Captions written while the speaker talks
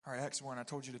Acts 1. I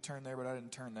told you to turn there, but I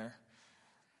didn't turn there.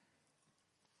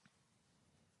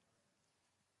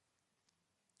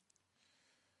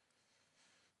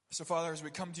 So, Father, as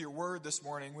we come to your word this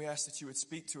morning, we ask that you would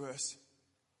speak to us.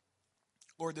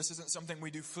 Lord, this isn't something we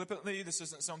do flippantly. This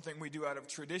isn't something we do out of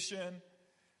tradition.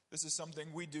 This is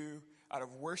something we do out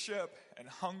of worship and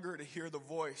hunger to hear the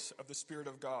voice of the Spirit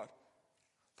of God.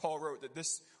 Paul wrote that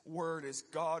this word is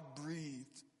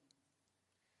God-breathed.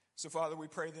 So, Father, we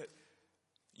pray that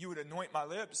you would anoint my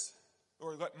lips,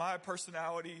 or let my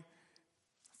personality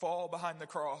fall behind the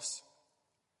cross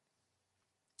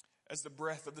as the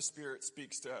breath of the Spirit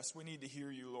speaks to us. We need to hear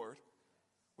you, Lord.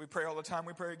 We pray all the time.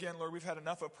 We pray again, Lord, we've had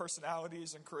enough of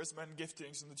personalities and charisma and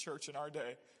giftings in the church in our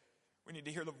day. We need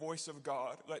to hear the voice of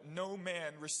God. Let no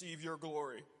man receive your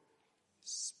glory.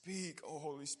 Speak, O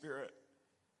Holy Spirit.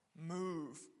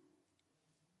 Move.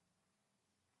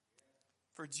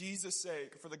 For Jesus'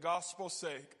 sake, for the gospel's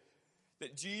sake,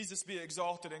 that Jesus be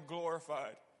exalted and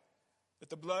glorified.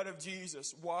 That the blood of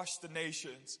Jesus wash the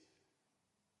nations.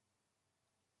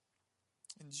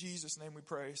 In Jesus' name we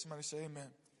pray. Somebody say amen.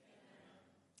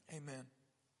 Amen.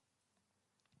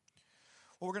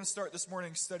 Well, we're going to start this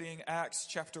morning studying Acts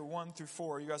chapter 1 through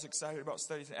 4. Are you guys excited about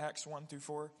studying Acts 1 through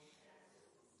 4?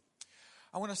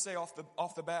 I want to say off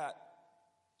the bat,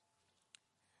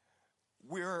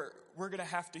 we're going to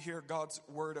have to hear God's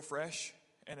word afresh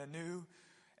and anew.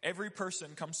 Every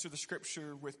person comes to the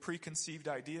scripture with preconceived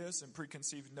ideas and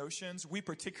preconceived notions. We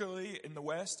particularly in the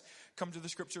West come to the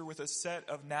scripture with a set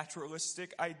of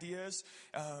naturalistic ideas.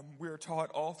 We are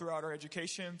taught all throughout our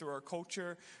education, through our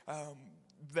culture,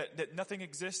 that nothing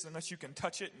exists unless you can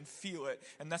touch it and feel it.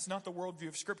 And that's not the worldview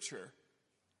of scripture.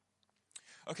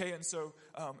 Okay, and so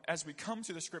as we come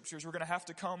to the scriptures, we're going to have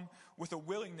to come with a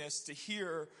willingness to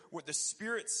hear what the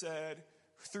Spirit said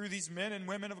through these men and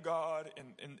women of God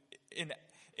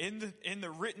in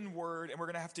the written word, and we're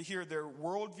going to have to hear their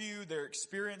worldview, their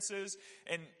experiences,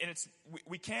 and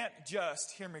we can't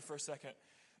just, hear me for a second,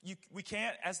 we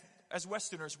can't, as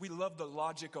Westerners, we love the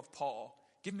logic of Paul.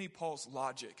 Give me Paul's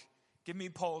logic. Give me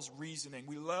Paul's reasoning.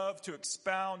 We love to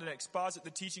expound and exposit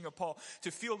the teaching of Paul,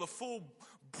 to feel the full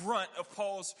brunt of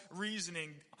Paul's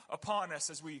reasoning upon us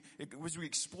as we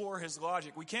explore his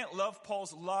logic. We can't love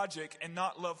Paul's logic and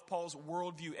not love Paul's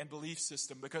worldview and belief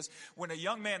system, because when a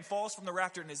young man falls from the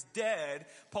rafter and is dead,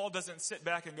 Paul doesn't sit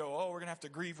back and go, oh, we're going to have to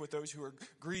grieve with those who are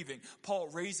grieving. Paul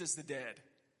raises the dead.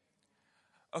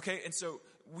 Okay, and so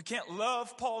we can't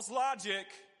love Paul's logic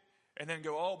and then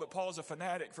go, oh, but Paul's a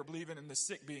fanatic for believing in the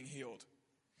sick being healed.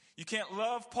 You can't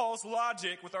love Paul's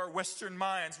logic with our Western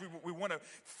minds. We want to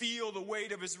feel the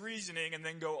weight of his reasoning and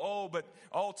then go, oh, but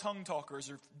all tongue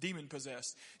talkers are demon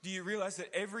possessed. Do you realize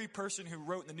that every person who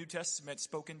wrote in the New Testament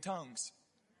spoke in tongues?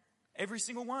 Every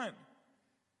single one.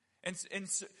 And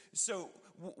so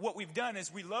what we've done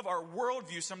is we love our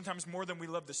worldview sometimes more than we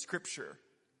love the scripture.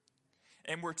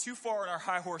 And we're too far on our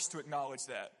high horse to acknowledge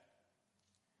that.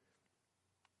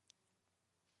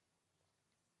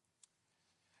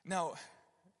 Now,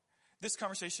 this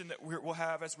conversation that we'll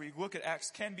have as we look at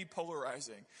Acts can be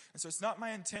polarizing. And so it's not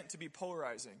my intent to be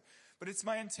polarizing, but it's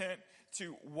my intent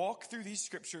to walk through these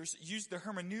scriptures, use the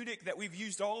hermeneutic that we've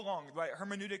used all along. By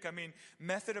hermeneutic, I mean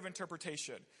method of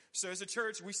interpretation. So as a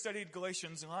church, we studied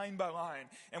Galatians line by line,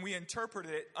 and we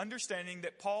interpreted it, understanding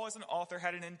that Paul as an author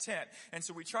had an intent. And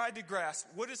so we tried to grasp,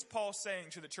 what is Paul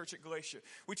saying to the church at Galatia?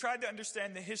 We tried to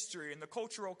understand the history and the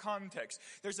cultural context.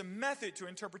 There's a method to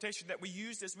interpretation that we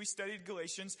used as we studied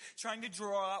Galatians, trying to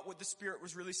draw out what the Spirit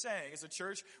was really saying. As a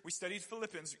church, we studied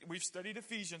Philippians, we've studied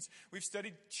Ephesians, we've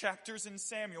studied chapters in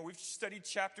Samuel, we've studied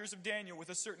chapters of Daniel with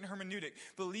a certain hermeneutic,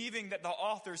 believing that the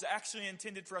authors actually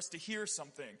intended for us to hear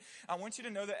something. I want you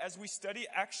to know that as we study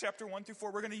Acts chapter 1 through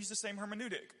 4, we're going to use the same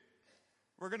hermeneutic.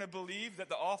 We're going to believe that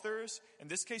the authors, in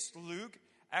this case Luke,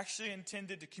 actually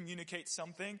intended to communicate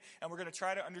something, and we're going to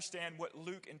try to understand what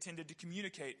Luke intended to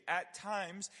communicate. At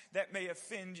times, that may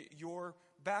offend your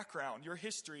background, your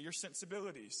history, your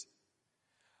sensibilities.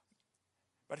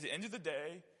 But at the end of the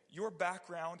day, your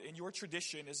background and your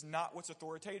tradition is not what's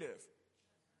authoritative.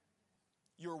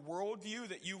 Your worldview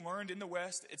that you learned in the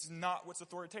West, it's not what's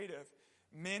authoritative.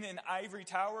 Men in ivory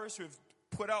towers who have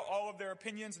put out all of their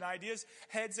opinions and ideas,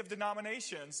 heads of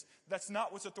denominations, that's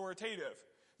not what's authoritative.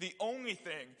 The only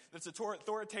thing that's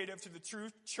authoritative to the true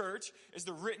church is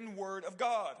the written word of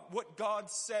God, what God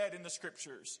said in the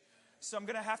scriptures. So I'm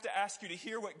going to have to ask you to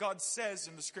hear what God says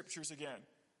in the scriptures again.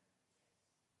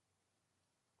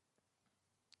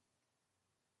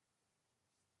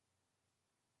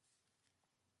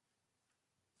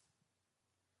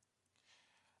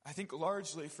 I think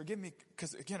largely, forgive me,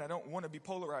 because again, I don't want to be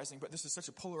polarizing, but this is such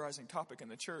a polarizing topic in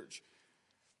the church.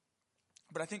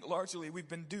 But I think largely we've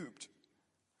been duped.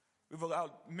 We've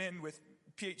allowed men with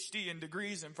PhD and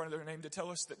degrees in front of their name to tell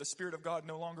us that the Spirit of God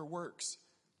no longer works.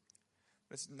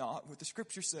 That's not what the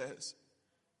Scripture says.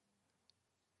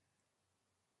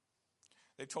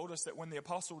 They told us that when the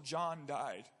Apostle John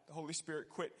died, the Holy Spirit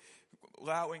quit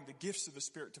allowing the gifts of the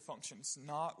Spirit to function. It's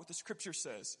not what the Scripture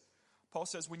says. Paul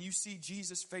says, when you see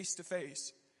Jesus face to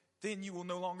face, then you will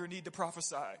no longer need to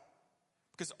prophesy,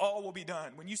 because all will be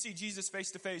done. When you see Jesus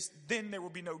face to face, then there will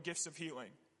be no gifts of healing,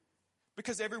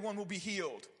 because everyone will be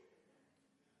healed.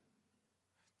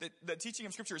 The teaching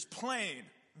of Scripture is plain,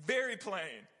 very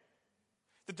plain,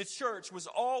 that the church was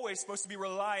always supposed to be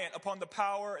reliant upon the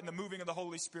power and the moving of the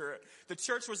Holy Spirit. The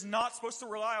church was not supposed to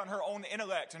rely on her own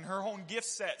intellect and her own gift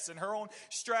sets and her own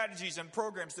strategies and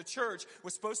programs. The church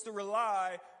was supposed to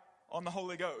rely on the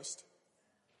Holy Ghost.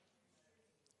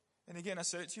 And again, I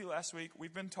said it to you last week,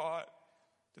 we've been taught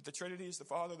that the Trinity is the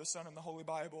Father, the Son, and the Holy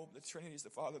Bible. The Trinity is the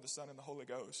Father, the Son, and the Holy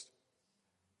Ghost.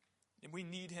 And we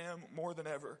need Him more than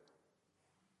ever.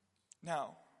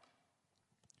 Now,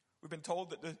 we've been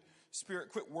told that the Spirit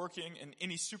quit working in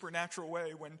any supernatural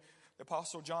way when the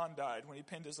Apostle John died, when he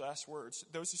penned his last words.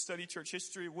 Those who study church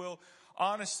history will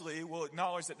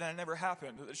acknowledge that never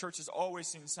happened. That the church has always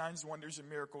seen signs, wonders, and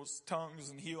miracles, tongues,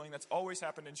 and healing. That's always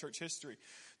happened in church history.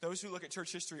 Those who look at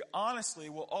church history honestly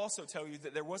will also tell you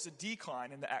that there was a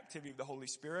decline in the activity of the Holy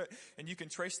Spirit, and you can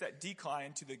trace that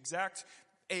decline to the exact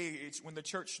age when the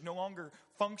church no longer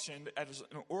functioned as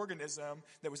an organism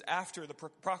that was after the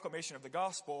proclamation of the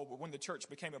gospel, but when the church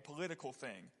became a political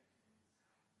thing.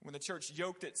 When the church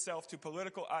yoked itself to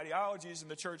political ideologies and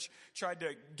the church tried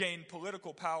to gain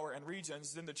political power in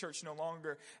regions, then the church no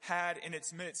longer had in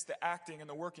its midst the acting and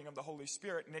the working of the Holy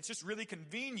Spirit. And it's just really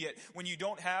convenient when you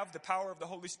don't have the power of the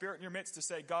Holy Spirit in your midst to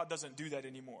say, God doesn't do that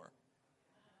anymore.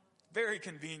 Very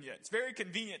convenient. It's very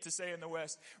convenient to say in the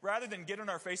West, rather than get on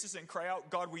our faces and cry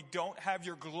out, God, we don't have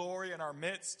your glory in our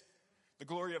midst. The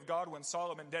glory of God, when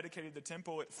Solomon dedicated the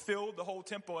temple, it filled the whole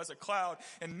temple as a cloud,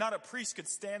 and not a priest could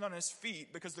stand on his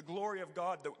feet because the glory of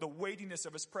God, the weightiness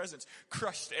of His presence,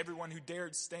 crushed everyone who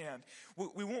dared stand.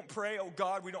 We won't pray, oh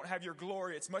God, we don't have your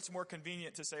glory. It's much more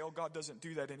convenient to say, oh, God doesn't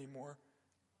do that anymore.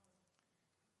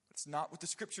 It's not what the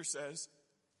Scripture says.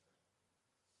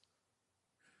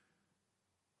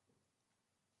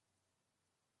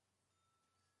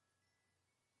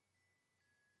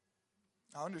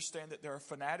 I understand that there are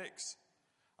fanatics.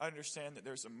 I understand that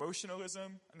there's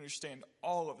emotionalism. I understand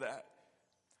all of that.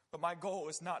 But my goal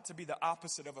is not to be the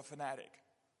opposite of a fanatic.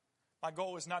 My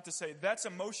goal is not to say that's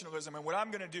emotionalism and what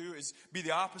I'm going to do is be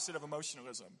the opposite of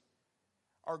emotionalism.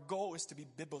 Our goal is to be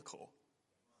biblical.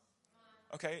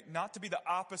 Okay? Not to be the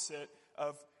opposite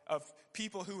of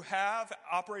people who have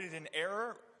operated in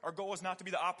error. Our goal is not to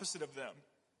be the opposite of them.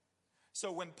 So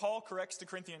when Paul corrects the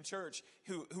Corinthian church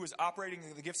who was operating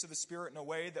the gifts of the Spirit in a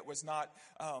way that was not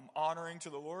honoring to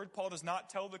the Lord, Paul does not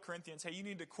tell the Corinthians, hey, you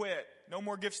need to quit. No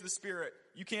more gifts of the Spirit.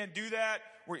 You can't do that.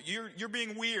 You're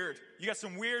being weird. You got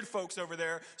some weird folks over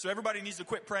there, so everybody needs to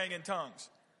quit praying in tongues.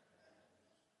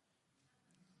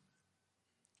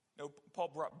 No, Paul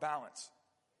brought balance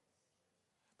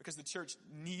because the church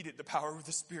needed the power of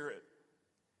the Spirit,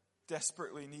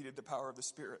 desperately needed the power of the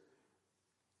Spirit.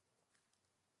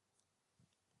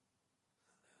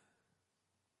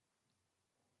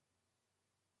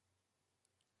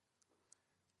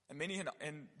 And many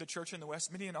in the church in the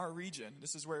West, many in our region,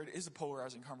 this is where it is a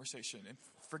polarizing conversation. And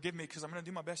forgive me because I'm going to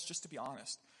do my best just to be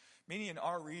honest. Many in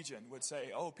our region would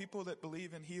say, oh, people that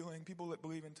believe in healing, people that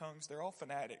believe in tongues, they're all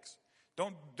fanatics.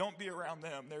 Don't be around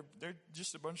them. They're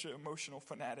just a bunch of emotional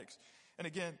fanatics. And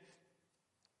again,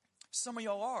 some of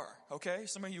y'all are, okay?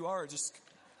 Some of you are just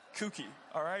kooky,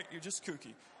 all right? You're just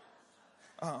kooky.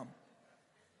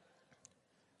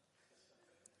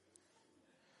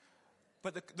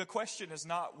 But the question is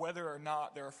not whether or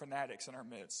not there are fanatics in our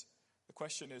midst. The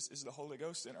question is the Holy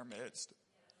Ghost in our midst?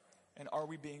 And are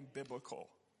we being biblical?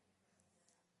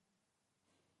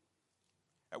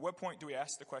 At what point do we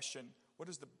ask the question, what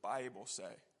does the Bible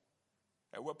say?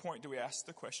 At what point do we ask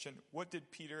the question, what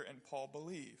did Peter and Paul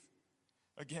believe?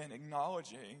 Again,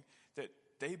 acknowledging that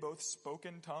they both spoke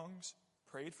in tongues,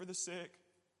 prayed for the sick,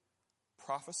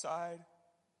 prophesied.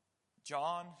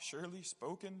 John surely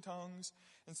spoke in tongues.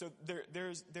 And so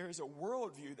there's a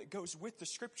worldview that goes with the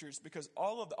Scriptures because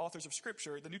all of the authors of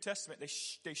Scripture, the New Testament,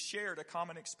 they shared a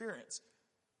common experience,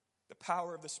 the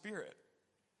power of the Spirit.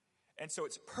 And so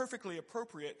it's perfectly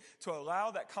appropriate to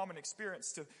allow that common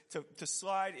experience to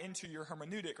slide into your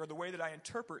hermeneutic or the way that I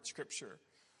interpret Scripture.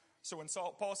 So when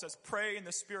Paul says pray in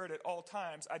the Spirit at all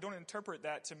times, I don't interpret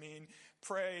that to mean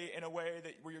pray in a way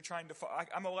that where you're trying to,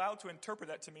 I'm allowed to interpret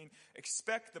that to mean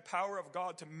expect the power of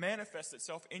God to manifest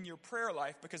itself in your prayer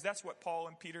life, because that's what Paul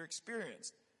and Peter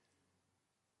experienced.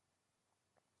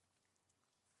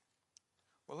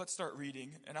 Well, let's start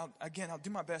reading. And I'll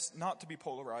do my best not to be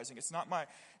polarizing. It's not my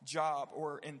job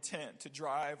or intent to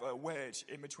drive a wedge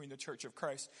in between the Church of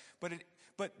Christ. But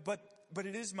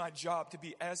it is my job to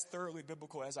be as thoroughly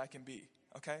biblical as I can be.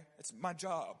 Okay? It's my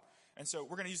job. And so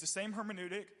we're going to use the same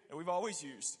hermeneutic that we've always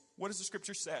used. What does the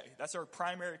Scripture say? That's our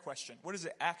primary question. What is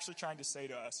it actually trying to say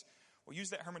to us? We'll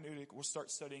use that hermeneutic. We'll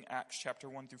start studying Acts chapter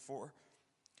 1 through 4.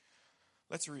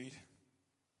 Let's read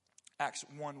Acts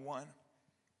 1:1.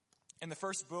 In the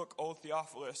first book, O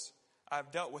Theophilus, I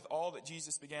have dealt with all that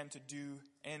Jesus began to do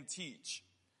and teach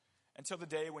until the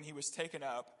day when he was taken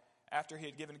up, after he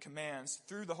had given commands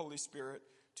through the Holy Spirit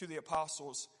to the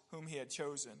apostles whom he had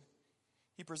chosen.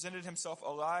 He presented himself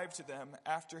alive to them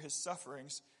after his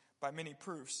sufferings by many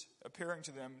proofs, appearing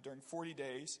to them during 40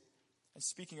 days and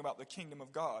speaking about the kingdom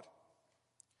of God.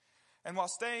 And while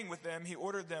staying with them, he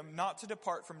ordered them not to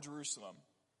depart from Jerusalem,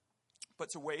 but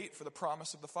to wait for the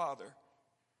promise of the Father,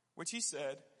 which he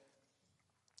said,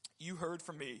 you heard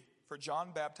from me, for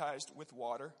John baptized with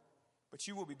water, but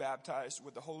you will be baptized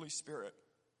with the Holy Spirit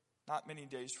not many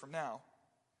days from now.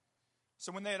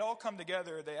 So when they had all come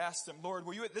together, they asked him, Lord,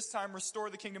 will you at this time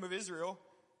restore the kingdom of Israel?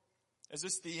 Is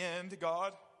this the end,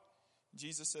 God?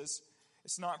 Jesus says,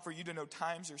 it's not for you to know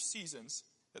times or seasons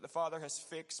that the Father has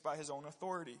fixed by his own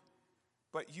authority,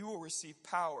 but you will receive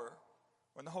power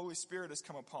when the Holy Spirit has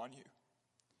come upon you,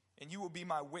 and you will be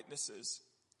my witnesses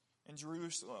in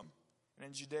Jerusalem, and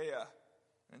in Judea,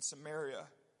 and in Samaria,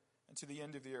 and to the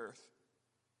end of the earth.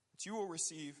 But you will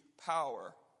receive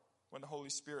power when the Holy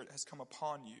Spirit has come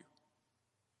upon you.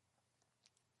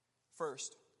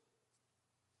 First,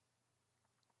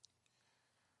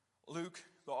 Luke,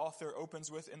 the author,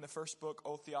 opens with, in the first book,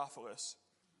 O Theophilus.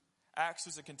 Acts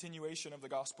is a continuation of the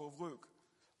Gospel of Luke.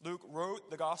 Luke wrote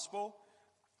the Gospel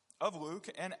of Luke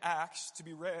and Acts to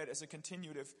be read as a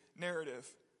continuative narrative.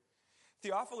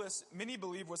 Theophilus, many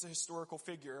believe, was a historical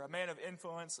figure, a man of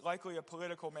influence, likely a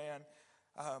political man,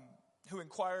 who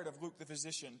inquired of Luke the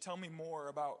physician, tell me more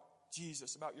about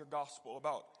Jesus, about your gospel,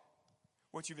 about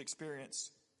what you've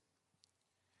experienced.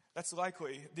 That's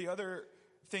likely. The other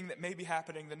thing that may be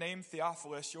happening, the name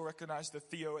Theophilus, you'll recognize the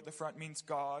Theo at the front means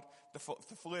God. The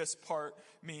Philis part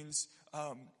means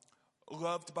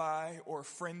loved by or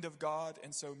friend of God.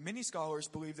 And so many scholars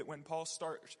believe that when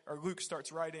Luke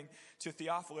starts writing to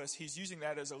Theophilus, he's using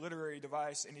that as a literary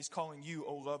device, and he's calling you,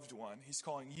 O loved one. He's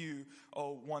calling you,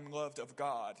 O one loved of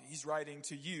God. He's writing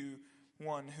to you,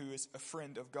 one who is a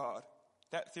friend of God.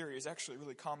 That theory is actually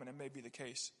really common and may be the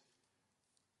case.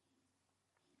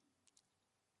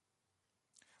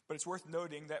 But it's worth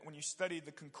noting that when you study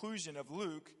the conclusion of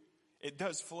Luke, it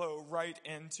does flow right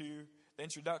into the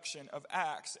introduction of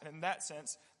Acts. And in that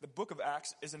sense, the book of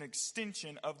Acts is an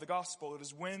extension of the gospel. It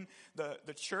is when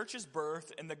the church is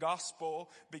birthed and the gospel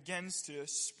begins to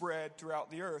spread throughout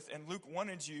the earth. And Luke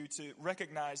wanted you to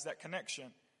recognize that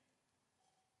connection.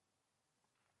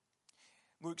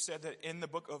 Luke said that in the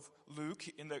book of Luke,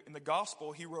 in the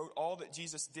gospel, he wrote all that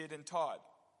Jesus did and taught.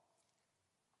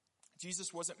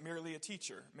 Jesus wasn't merely a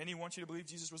teacher. Many want you to believe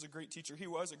Jesus was a great teacher. He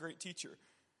was a great teacher.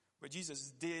 But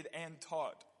Jesus did and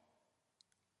taught.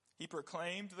 He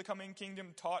proclaimed the coming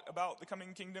kingdom, taught about the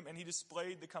coming kingdom, and he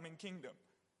displayed the coming kingdom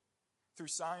through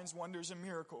signs, wonders, and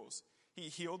miracles. He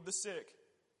healed the sick.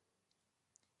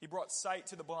 He brought sight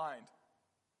to the blind.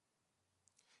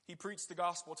 He preached the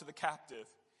gospel to the captive.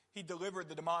 He delivered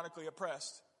the demonically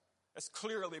oppressed. That's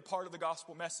clearly part of the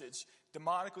gospel message.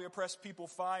 Demonically oppressed people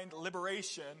find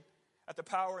liberation at the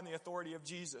power and the authority of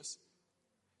Jesus.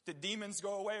 Did demons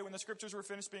go away when the scriptures were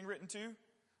finished being written too?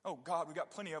 Oh God, we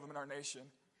got plenty of them in our nation.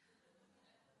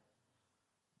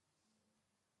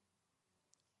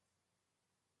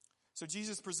 So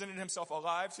Jesus presented himself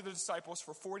alive to the disciples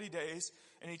for 40 days,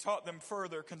 and he taught them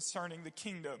further concerning the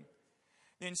kingdom.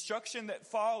 The instruction that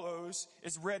follows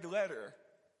is red letter.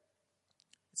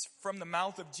 It's from the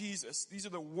mouth of Jesus. These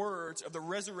are the words of the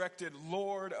resurrected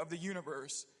Lord of the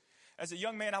universe. As a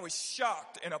young man, I was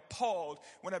shocked and appalled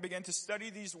when I began to study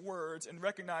these words and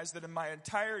recognize that in my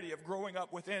entirety of growing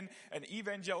up within an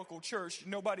evangelical church,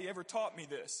 nobody ever taught me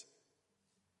this.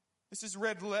 This is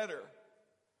red letter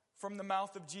from the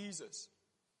mouth of Jesus.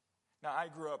 Now, I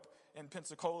grew up in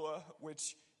Pensacola,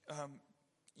 which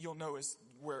you'll know is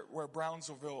where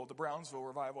the Brownsville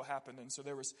revival happened. And so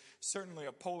there was certainly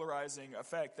a polarizing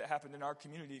effect that happened in our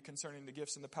community concerning the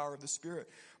gifts and the power of the Spirit.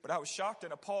 But I was shocked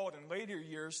and appalled in later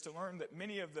years to learn that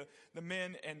many of the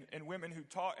men and women who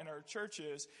taught in our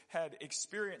churches had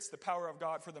experienced the power of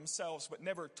God for themselves, but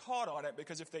never taught on it,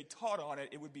 because if they taught on it,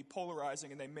 it would be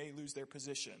polarizing and they may lose their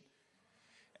position.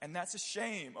 And that's a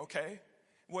shame, okay?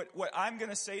 What I'm going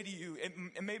to say to you,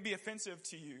 it may be offensive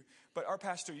to you, but our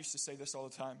pastor used to say this all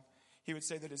the time. He would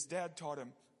say that his dad taught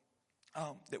him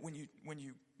that when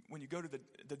you go to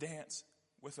the dance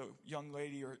with a young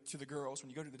lady, or to the girls, when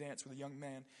you go to the dance with a young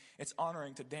man, it's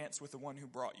honoring to dance with the one who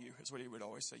brought you, is what he would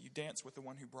always say. You dance with the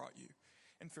one who brought you.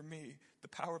 And for me, the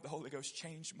power of the Holy Ghost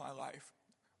changed my life,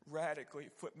 radically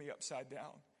flipped me upside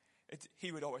down.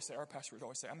 He would always say, our pastor would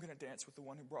always say, I'm going to dance with the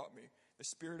one who brought me. The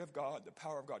Spirit of God, the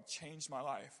power of God changed my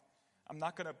life. I'm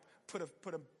not going to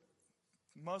put a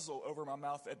muzzle over my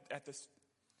mouth at this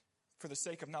for the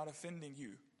sake of not offending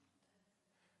you.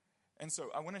 And so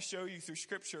I want to show you through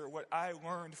Scripture what I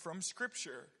learned from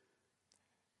Scripture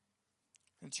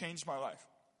and changed my life.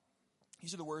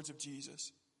 These are the words of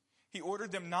Jesus. He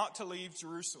ordered them not to leave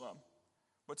Jerusalem,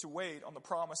 but to wait on the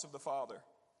promise of the Father.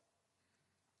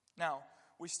 Now,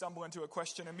 we stumble into a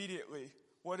question immediately.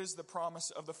 What is the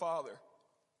promise of the Father?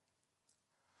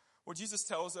 Well, Jesus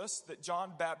tells us that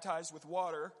John baptized with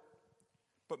water,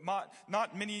 but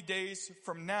not many days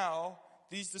from now,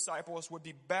 these disciples would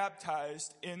be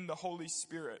baptized in the Holy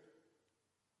Spirit.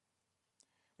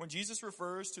 When Jesus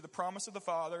refers to the promise of the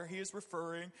Father, he is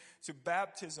referring to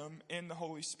baptism in the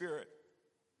Holy Spirit.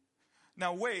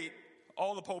 Now wait,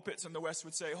 all the pulpits in the West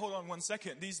would say, hold on one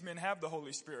second, these men have the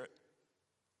Holy Spirit.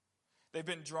 They've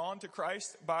been drawn to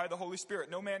Christ by the Holy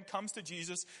Spirit. No man comes to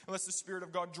Jesus unless the Spirit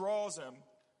of God draws him.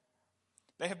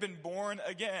 They have been born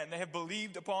again. They have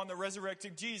believed upon the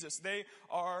resurrected Jesus. They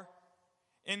are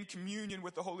in communion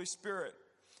with the Holy Spirit.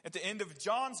 At the end of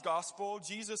John's gospel,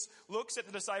 Jesus looks at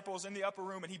the disciples in the upper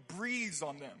room and he breathes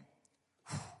on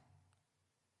them.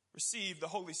 Receive the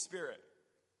Holy Spirit.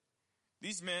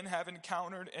 These men have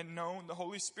encountered and known the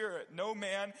Holy Spirit. No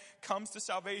man comes to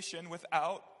salvation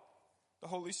without the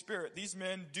Holy Spirit. These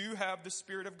men do have the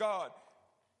Spirit of God.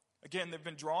 Again, they've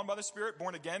been drawn by the Spirit,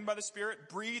 born again by the Spirit,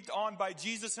 breathed on by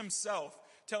Jesus himself,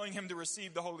 telling him to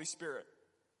receive the Holy Spirit.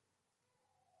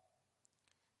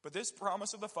 But this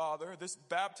promise of the Father, this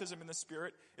baptism in the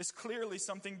Spirit, is clearly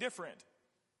something different.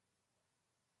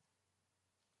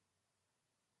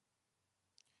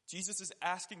 Jesus is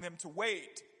asking them to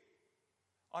wait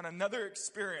on another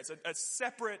experience, a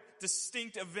separate,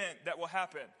 distinct event that will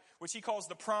happen, which he calls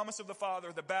the promise of the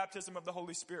Father, the baptism of the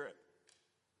Holy Spirit.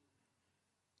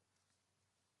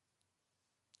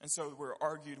 And so we're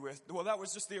argued with, well, that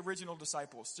was just the original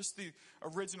disciples. Just the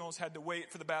originals had to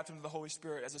wait for the baptism of the Holy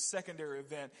Spirit as a secondary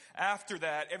event. After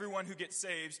that, everyone who gets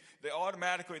saved,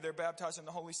 they're baptized in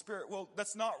the Holy Spirit. Well,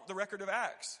 that's not the record of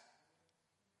Acts.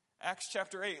 Acts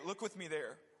chapter 8, look with me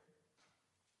there.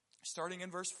 Starting in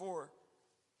verse 4.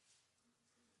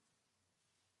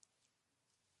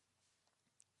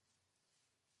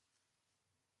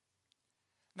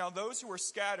 Now those who were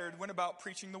scattered went about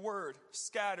preaching the word,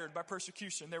 scattered by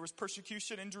persecution. There was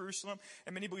persecution in Jerusalem,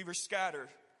 and many believers scattered.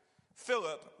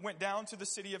 Philip went down to the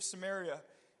city of Samaria,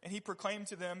 and he proclaimed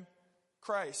to them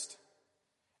Christ.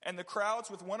 And the crowds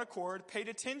with one accord paid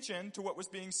attention to what was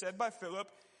being said by Philip.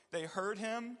 They heard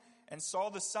him and saw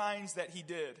the signs that he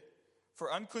did. For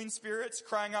unclean spirits,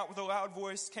 crying out with a loud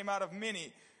voice, came out of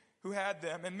many who had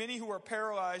them, and many who were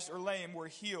paralyzed or lame were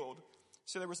healed.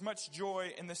 So there was much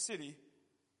joy in the city.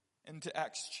 Into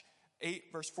Acts 8,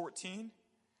 verse 14.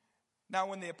 Now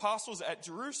when the apostles at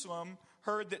Jerusalem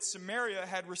heard that Samaria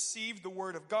had received the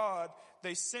word of God,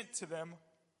 they sent to them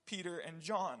Peter and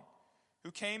John,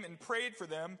 who came and prayed for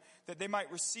them that they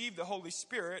might receive the Holy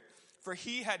Spirit, for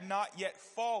he had not yet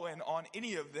fallen on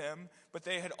any of them, but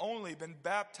they had only been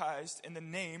baptized in the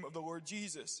name of the Lord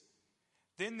Jesus.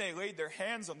 Then they laid their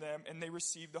hands on them and they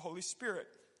received the Holy Spirit.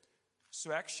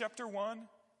 So Acts chapter 1,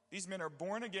 these men are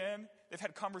born again. They've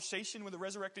had conversation with the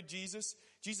resurrected Jesus.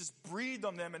 Jesus breathed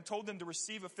on them and told them to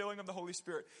receive a filling of the Holy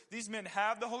Spirit. These men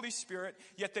have the Holy Spirit,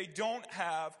 yet they don't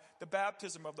have the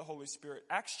baptism of the Holy Spirit.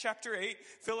 Acts chapter 8,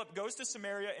 Philip goes to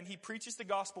Samaria and he preaches the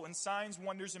gospel in signs,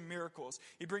 wonders, and miracles.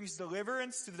 He brings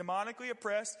deliverance to the demonically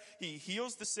oppressed. He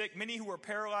heals the sick. Many who were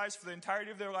paralyzed for the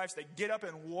entirety of their lives, they get up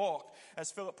and walk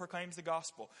as Philip proclaims the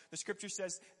gospel. The scripture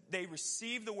says they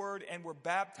received the word and were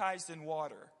baptized in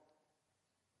water.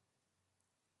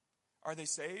 Are they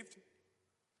saved?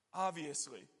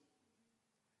 Obviously.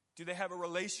 Do they have a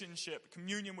relationship,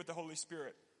 communion with the Holy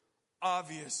Spirit?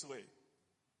 Obviously.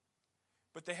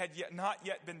 but they had not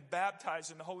yet been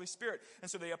baptized in the Holy Spirit. And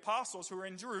so the apostles who are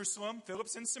in Jerusalem,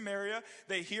 Philip's in Samaria,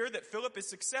 they hear that Philip is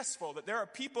successful, that there are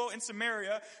people in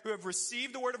Samaria who have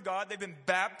received the word of God, they've been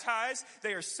baptized,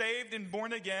 they are saved and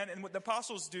born again. And what the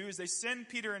apostles do is they send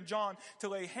Peter and John to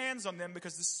lay hands on them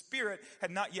because the Spirit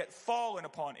had not yet fallen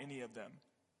upon any of them.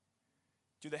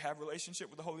 Do they have a relationship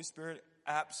with the Holy Spirit?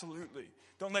 Absolutely.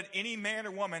 Don't let any man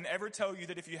or woman ever tell you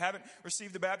that if you haven't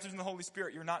received the baptism of the Holy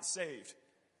Spirit, you're not saved.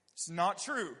 It's not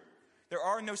true. There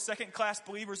are no second-class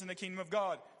believers in the kingdom of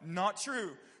God. Not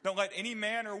true. Don't let any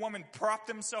man or woman prop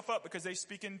themselves up because they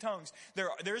speak in tongues.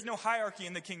 There is no hierarchy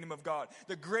in the kingdom of God.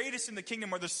 The greatest in the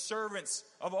kingdom are the servants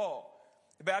of all.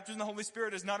 The baptism of the Holy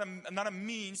Spirit is not a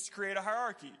means to create a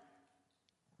hierarchy.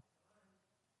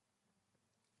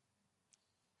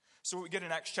 So what we get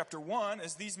in Acts chapter 1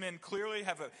 is these men clearly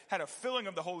have had a filling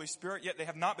of the Holy Spirit, yet they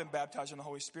have not been baptized in the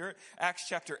Holy Spirit. Acts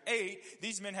chapter 8,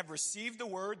 these men have received the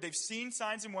word, they've seen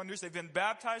signs and wonders, they've been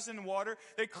baptized in water,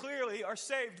 they clearly are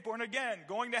saved, born again,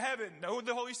 going to heaven, know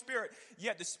the Holy Spirit,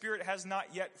 yet the Spirit has not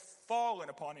yet fallen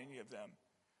upon any of them.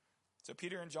 So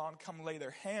Peter and John come lay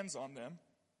their hands on them.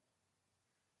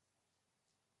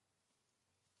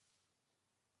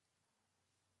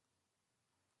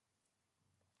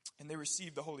 And they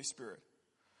receive the Holy Spirit.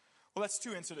 Well, that's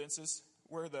two incidences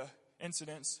where the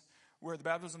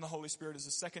baptism of the Holy Spirit is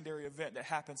a secondary event that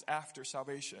happens after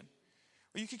salvation.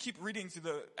 Well, you can keep reading through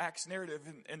the Acts narrative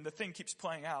and the thing keeps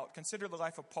playing out. Consider the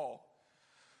life of Paul.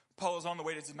 Paul is on the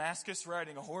way to Damascus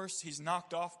riding a horse. He's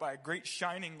knocked off by a great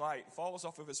shining light, falls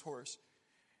off of his horse.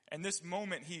 And this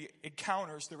moment he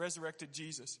encounters the resurrected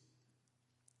Jesus.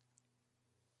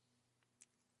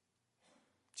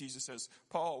 Jesus says,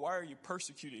 Paul, why are you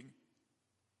persecuting?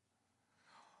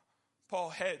 Paul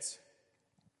heads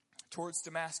towards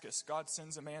Damascus. God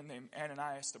sends a man named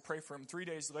Ananias to pray for him. 3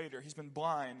 days later, he's been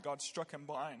blind. God struck him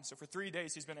blind. So for 3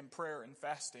 days, he's been in prayer and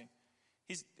fasting.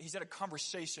 He's had a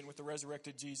conversation with the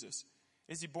resurrected Jesus.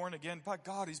 Is he born again? By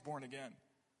God, he's born again.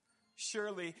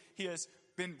 Surely he has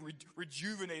been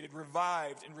rejuvenated,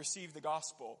 revived, and received the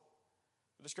gospel.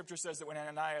 The scripture says that when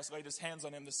Ananias laid his hands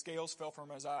on him, the scales fell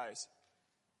from his eyes.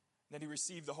 Then he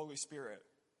received the Holy Spirit.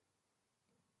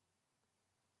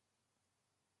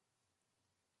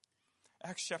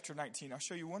 Acts chapter 19. I'll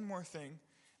show you one more thing.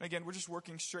 And again, we're just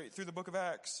working straight through the book of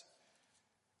Acts.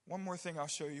 One more thing I'll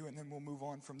show you, and then we'll move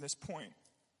on from this point.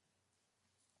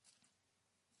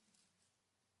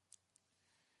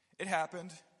 It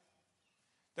happened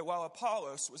that while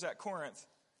Apollos was at Corinth,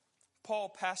 Paul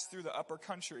passed through the upper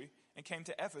country and came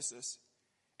to Ephesus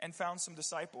and found some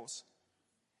disciples.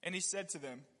 And he said to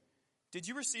them, did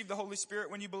you receive the Holy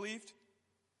Spirit when you believed?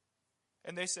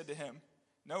 And they said to him,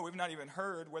 no, we've not even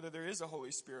heard whether there is a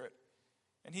Holy Spirit.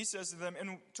 And he says to them,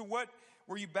 and to what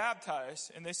were you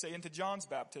baptized? And they say, into John's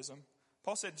baptism.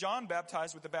 Paul said, John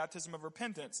baptized with the baptism of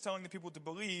repentance, telling the people to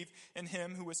believe in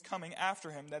him who was coming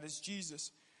after him, that is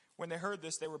Jesus. When they heard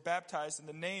this, they were baptized in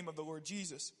the name of the Lord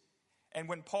Jesus. And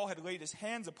when Paul had laid his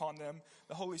hands upon them,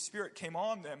 the Holy Spirit came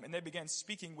on them, and they began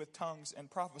speaking with tongues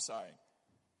and prophesying.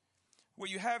 What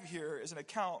you have here is an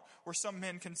account where some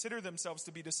men consider themselves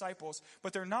to be disciples,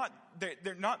 but they're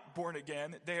not born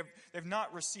again. They've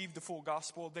not received the full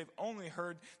gospel. They've only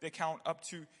heard the account up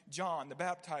to John, the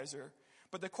baptizer.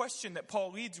 But the question that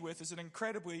Paul leads with is an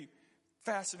incredibly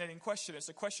fascinating question. It's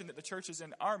a question that the churches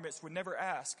in our midst would never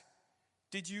ask.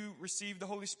 Did you receive the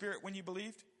Holy Spirit when you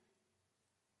believed?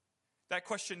 That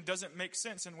question doesn't make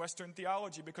sense in Western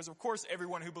theology because, of course,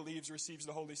 everyone who believes receives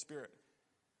the Holy Spirit.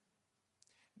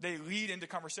 They lead into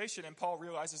conversation, and Paul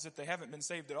realizes that they haven't been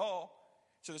saved at all.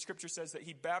 So the scripture says that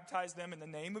he baptized them in the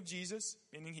name of Jesus,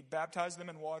 meaning he baptized them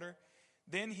in water.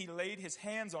 Then he laid his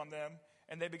hands on them,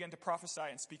 and they began to prophesy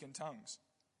and speak in tongues.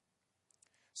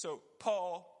 So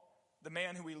Paul, the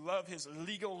man who we love his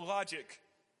legal logic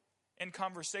in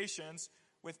conversations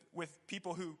with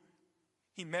people who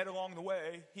he met along the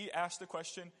way, he asked the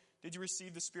question, did you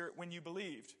receive the Spirit when you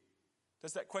believed?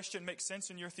 Does that question make sense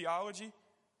in your theology?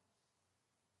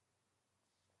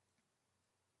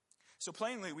 So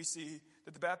plainly we see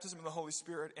that the baptism of the Holy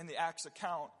Spirit in the Acts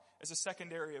account is a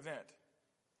secondary event.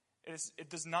 It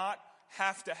does not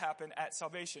have to happen at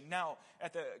salvation. Now,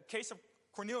 at the case of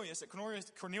Cornelius, at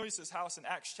Cornelius' house in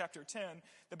Acts chapter 10,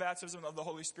 the baptism of the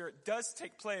Holy Spirit does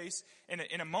take place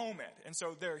in a moment. And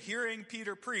so they're hearing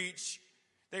Peter preach,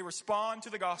 they respond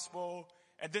to the gospel,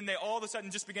 and then they all of a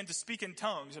sudden just begin to speak in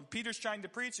tongues. And Peter's trying to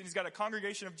preach, and he's got a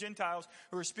congregation of Gentiles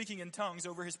who are speaking in tongues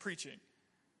over his preaching.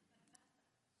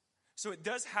 So it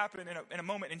does happen in a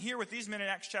moment. And here with these men in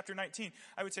Acts chapter 19,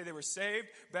 I would say they were saved,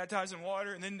 baptized in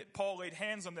water, and then Paul laid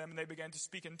hands on them and they began to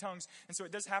speak in tongues. And so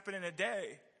it does happen in a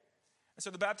day. And so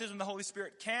the baptism of the Holy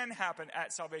Spirit can happen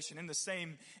at salvation in the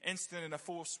same instant in a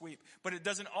full sweep, but it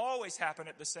doesn't always happen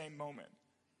at the same moment.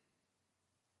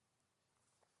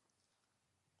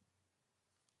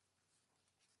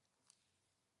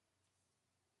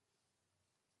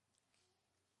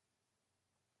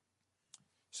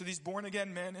 So these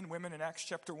born-again men and women in Acts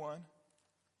chapter 1,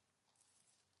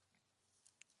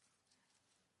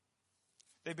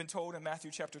 they've been told in Matthew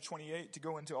chapter 28 to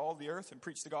go into all the earth and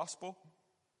preach the gospel,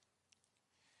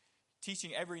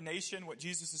 teaching every nation what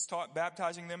Jesus has taught,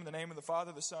 baptizing them in the name of the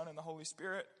Father, the Son, and the Holy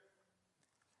Spirit.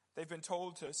 They've been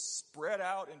told to spread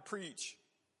out and preach.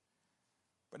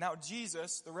 But now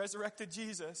Jesus, the resurrected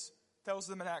Jesus, tells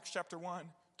them in Acts chapter 1,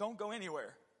 don't go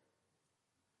anywhere.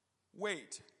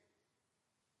 Wait.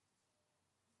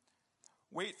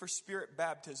 Wait for Spirit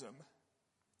baptism.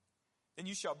 Then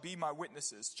you shall be my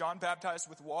witnesses. John baptized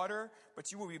with water,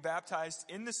 but you will be baptized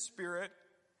in the Spirit.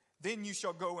 Then you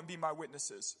shall go and be my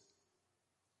witnesses.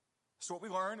 So what we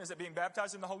learn is that being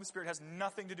baptized in the Holy Spirit has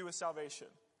nothing to do with salvation.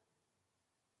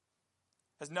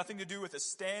 Has nothing to do with a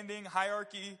standing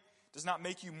hierarchy. Does not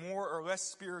make you more or less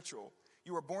spiritual.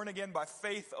 You are born again by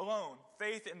faith alone.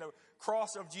 Faith in the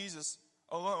cross of Jesus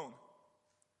alone.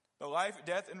 The life,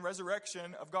 death, and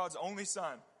resurrection of God's only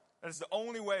Son. That is the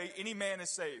only way any man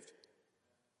is saved.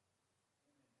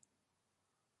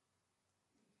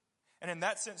 And in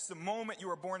that sense, the moment you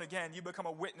are born again, you become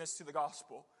a witness to the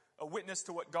gospel. A witness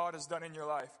to what God has done in your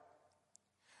life.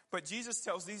 But Jesus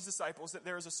tells these disciples that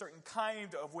there is a certain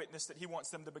kind of witness that he wants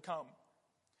them to become.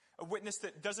 A witness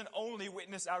that doesn't only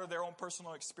witness out of their own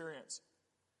personal experience,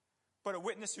 but a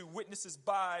witness who witnesses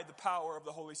by the power of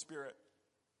the Holy Spirit.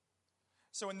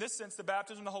 So in this sense, the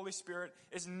baptism of the Holy Spirit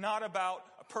is not about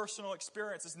a personal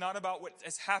experience. It's not about what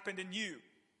has happened in you.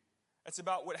 It's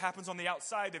about what happens on the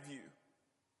outside of you.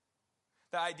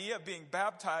 The idea of being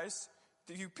baptized,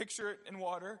 if you picture it in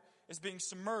water, is being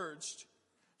submerged.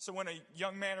 So when a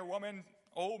young man or woman,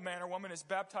 old man or woman is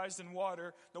baptized in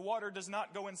water, the water does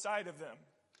not go inside of them.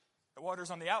 The water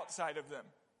is on the outside of them.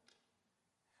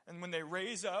 And when they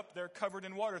raise up, they're covered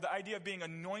in water. The idea of being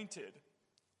anointed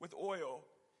with oil,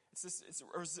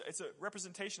 it's a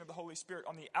representation of the Holy Spirit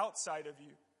on the outside of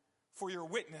you for your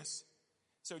witness.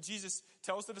 So Jesus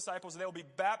tells the disciples they will be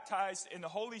baptized in the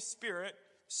Holy Spirit,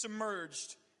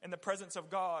 submerged in the presence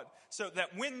of God, so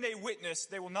that when they witness,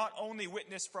 they will not only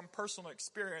witness from personal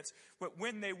experience, but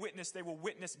when they witness, they will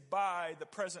witness by the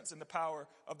presence and the power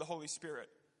of the Holy Spirit.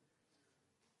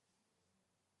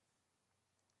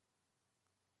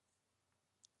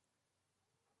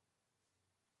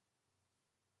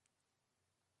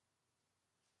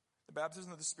 The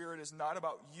baptism of the Spirit is not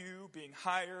about you being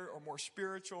higher or more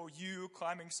spiritual, you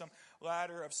climbing some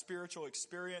ladder of spiritual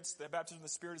experience. The baptism of the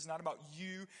Spirit is not about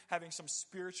you having some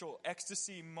spiritual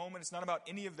ecstasy moment. It's not about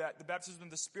any of that. The baptism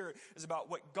of the Spirit is about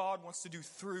what God wants to do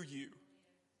through you.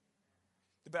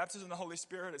 The baptism of the Holy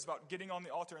Spirit is about getting on the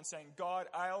altar and saying, God,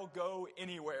 I'll go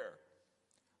anywhere.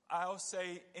 I'll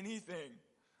say anything.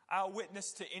 I'll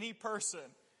witness to any person.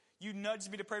 You nudge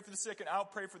me to pray for the sick, and I'll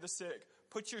pray for the sick.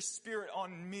 Put your Spirit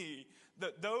on me.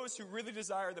 Those who really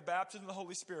desire the baptism of the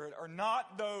Holy Spirit are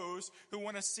not those who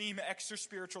want to seem extra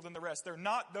spiritual than the rest. They're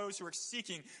not those who are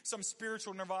seeking some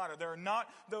spiritual nirvana. They're not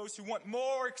those who want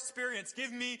more experience.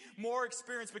 Give me more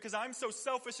experience because I'm so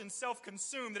selfish and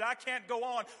self-consumed that I can't go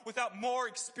on without more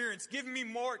experience. Give me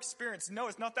more experience. No,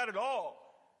 it's not that at all.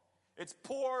 It's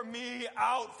pour me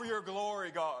out for your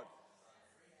glory, God.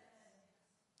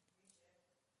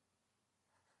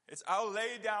 It's I'll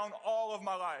lay down all of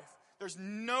my life. There's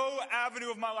no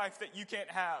avenue of my life that you can't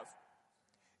have.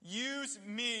 Use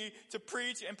me to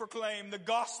preach and proclaim the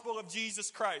gospel of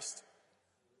Jesus Christ.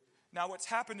 Now, what's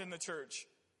happened in the church?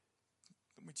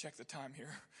 Let me check the time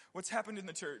here. What's happened in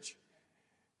the church?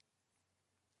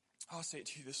 I'll say it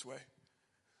to you this way.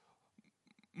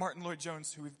 Martin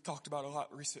Lloyd-Jones, who we've talked about a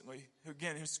lot recently, who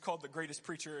again is called the greatest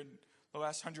preacher in the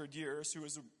last 100 years, who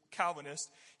was a Calvinist,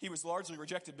 he was largely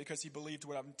rejected because he believed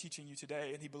what I'm teaching you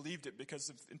today, and he believed it because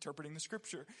of interpreting the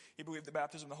scripture. He believed the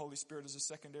baptism of the Holy Spirit is a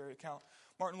secondary account.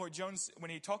 Martin Lloyd-Jones,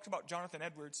 when he talked about Jonathan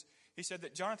Edwards, he said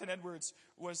that Jonathan Edwards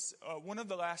was one of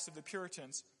the last of the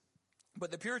Puritans,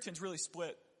 but the Puritans really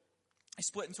split. They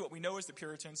split into what we know as the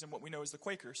Puritans and what we know as the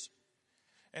Quakers.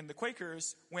 And the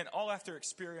Quakers went all after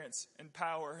experience and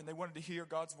power, and they wanted to hear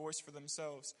God's voice for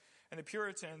themselves. And the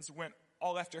Puritans went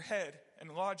all after head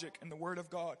and logic and the Word of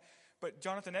God. But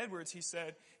Jonathan Edwards, he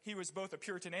said, he was both a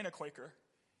Puritan and a Quaker.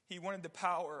 He wanted the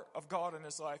power of God in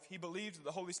his life. He believed that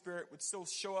the Holy Spirit would still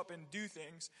show up and do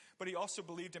things, but he also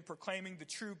believed in proclaiming the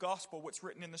true gospel, what's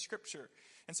written in the Scripture.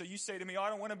 And so you say to me, I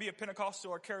don't want to be a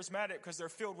Pentecostal or charismatic because they're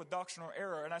filled with doctrinal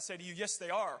error. And I say to you, yes, they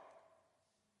are.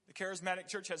 The charismatic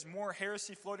church has more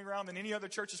heresy floating around than any other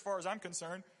church as far as I'm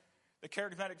concerned. The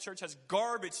charismatic church has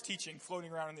garbage teaching floating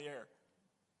around in the air.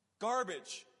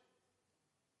 Garbage.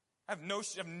 I have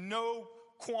no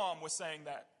qualm with saying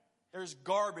that. There's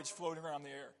garbage floating around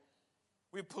the air.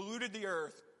 We've polluted the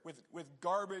earth with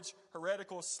garbage,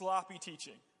 heretical, sloppy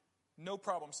teaching. No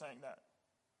problem saying that.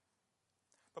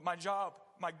 But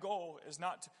my goal is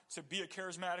not to be a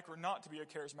charismatic or not to be a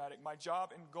charismatic. My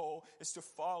job and goal is to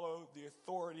follow the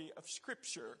authority of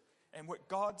Scripture. And what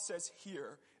God says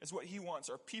here is what he wants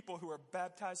are people who are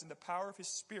baptized in the power of his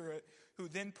Spirit, who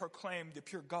then proclaim the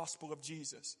pure gospel of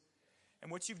Jesus. And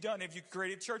what you've done, if you've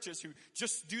created churches who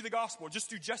just do the gospel,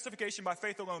 just do justification by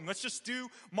faith alone. Let's just do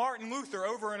Martin Luther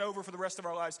over and over for the rest of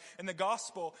our lives. And the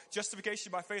gospel,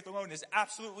 justification by faith alone, is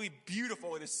absolutely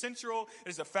beautiful. It is central. It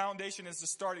is a foundation. It is the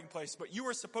starting place. But you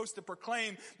are supposed to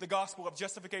proclaim the gospel of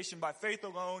justification by faith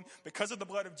alone because of the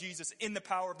blood of Jesus in the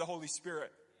power of the Holy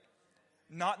Spirit.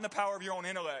 Not in the power of your own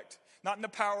intellect. Not in the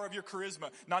power of your charisma.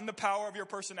 Not in the power of your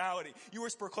personality. You were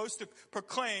supposed to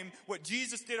proclaim what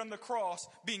Jesus did on the cross,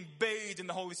 being bathed in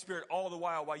the Holy Spirit all the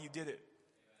while you did it.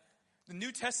 The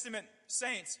New Testament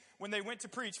saints, when they went to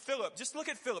preach, Philip, just look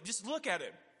at Philip. Just look at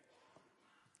him.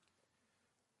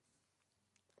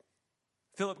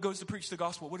 Philip goes to preach the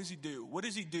gospel. What does he do? What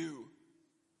does he do?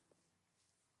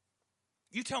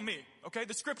 You tell me, okay?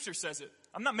 The Scripture says it.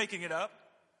 I'm not making it up.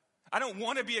 I don't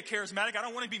want to be a charismatic. I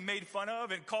don't want to be made fun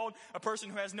of and called a person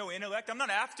who has no intellect. I'm not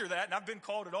after that, and I've been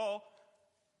called at all.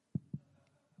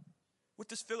 What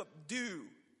does Philip do?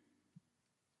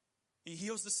 He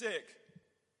heals the sick.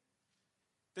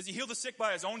 Does he heal the sick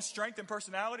by his own strength and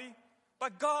personality? By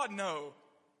God, no.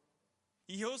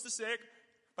 He heals the sick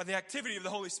by the activity of the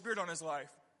Holy Spirit on his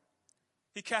life.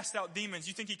 He cast out demons.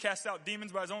 You think he cast out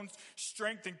demons by his own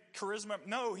strength and charisma?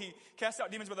 No, he cast out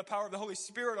demons by the power of the Holy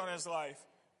Spirit on his life.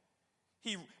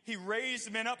 He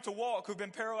raised men up to walk who've been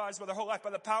paralyzed by their whole life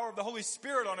by the power of the Holy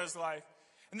Spirit on his life.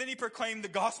 And then he proclaimed the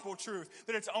gospel truth,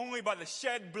 that it's only by the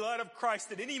shed blood of Christ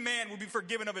that any man will be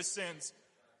forgiven of his sins.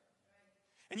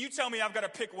 And you tell me I've got to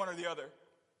pick one or the other.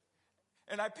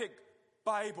 And I pick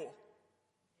Bible.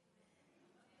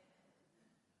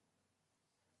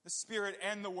 The Spirit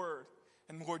and the Word.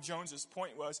 And Lord Jones's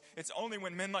point was, it's only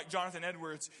when men like Jonathan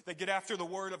Edwards that get after the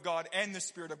Word of God and the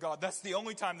Spirit of God. That's the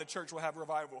only time the church will have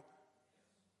revival.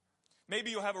 Maybe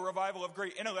you'll have a revival of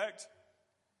great intellect.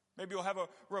 Maybe you'll have a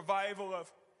revival of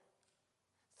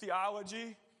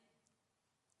theology.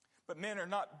 But men are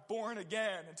not born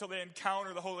again until they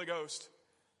encounter the Holy Ghost.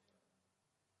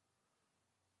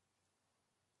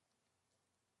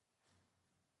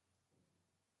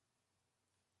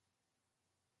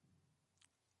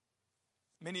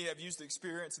 Many have used the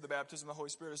experience of the baptism of the Holy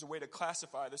Spirit as a way to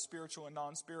classify the spiritual and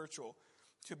non-spiritual,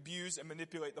 to abuse and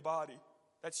manipulate the body.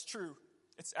 That's true.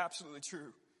 It's absolutely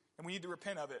true. And we need to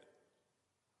repent of it.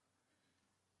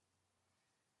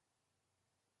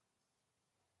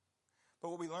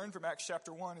 But what we learn from Acts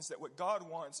chapter 1 is that what God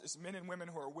wants is men and women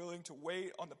who are willing to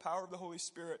wait on the power of the Holy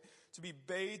Spirit, to be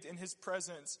bathed in his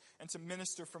presence, and to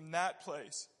minister from that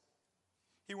place.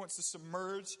 He wants to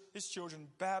submerge his children,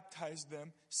 baptize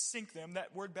them, sink them.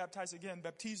 That word baptize again,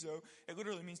 baptizo, it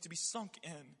literally means to be sunk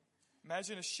in.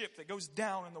 Imagine a ship that goes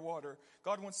down in the water.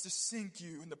 God wants to sink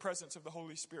you in the presence of the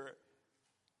Holy Spirit.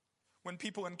 When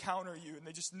people encounter you and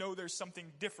they just know there's something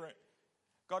different,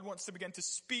 God wants to begin to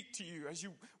speak to you as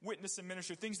you witness and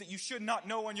minister, things that you should not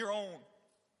know on your own.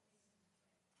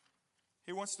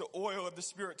 He wants the oil of the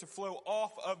Spirit to flow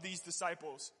off of these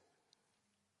disciples.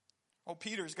 Oh,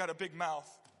 Peter's got a big mouth.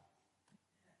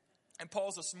 And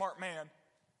Paul's a smart man.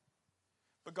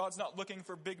 But God's not looking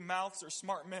for big mouths or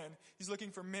smart men. He's looking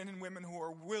for men and women who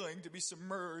are willing to be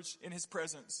submerged in his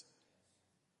presence.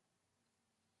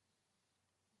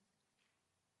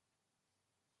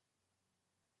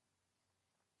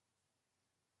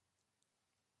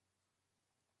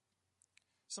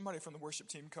 Somebody from the worship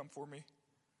team come for me.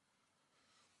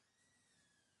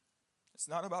 It's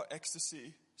not about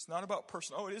ecstasy. It's not about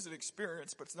personal. Oh, it is an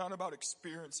experience, but it's not about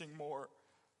experiencing more.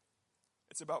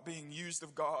 It's about being used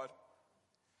of God.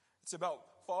 It's about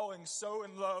falling so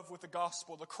in love with the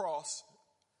gospel, the cross,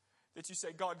 that you say,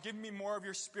 God, give me more of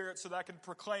your Spirit so that I can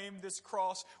proclaim this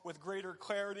cross with greater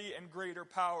clarity and greater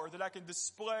power, that I can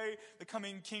display the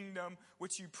coming kingdom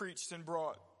which you preached and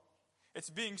brought. It's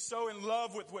being so in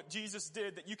love with what Jesus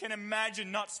did that you can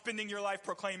imagine not spending your life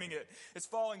proclaiming it. It's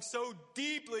falling so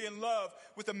deeply in love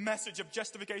with the message of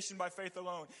justification by faith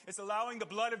alone. It's allowing the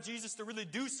blood of Jesus to really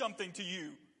do something to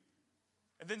you.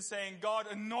 And then saying, God,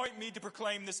 anoint me to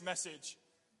proclaim this message.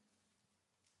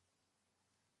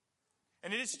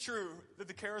 And it is true that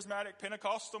the charismatic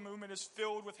Pentecostal movement is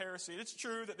filled with heresy. It's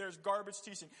true that there's garbage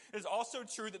teaching. It is also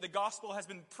true that the gospel has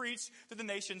been preached to the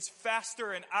nations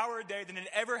faster in our day than it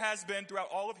ever has been throughout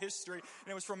all of history.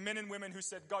 And it was from men and women who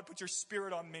said, God, put your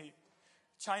spirit on me.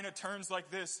 China turns like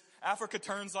this. Africa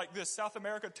turns like this. South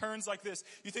America turns like this.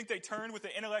 You think they turn with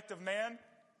the intellect of man?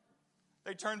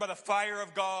 They turn by the fire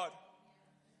of God.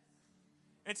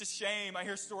 And it's a shame. I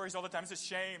hear stories all the time. It's a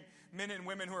shame. Men and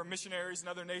women who are missionaries in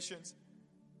other nations,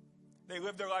 they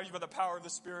live their lives by the power of the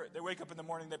Spirit. They wake up in the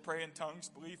morning, they pray in tongues,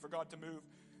 believe for God to move.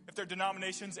 If their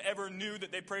denominations ever knew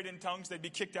that they prayed in tongues, they'd be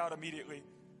kicked out immediately.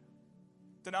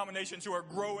 Denominations who are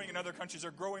growing in other countries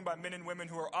are growing by men and women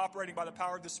who are operating by the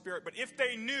power of the Spirit. But if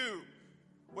they knew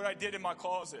what I did in my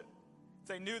closet, if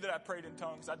they knew that I prayed in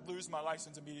tongues, I'd lose my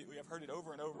license immediately. I've heard it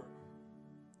over and over.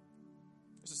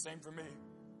 It's the same for me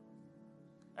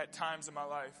at times in my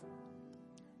life.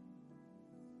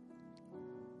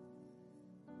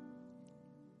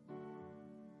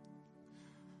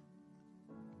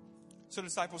 So the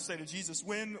disciples say to Jesus,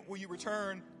 when will you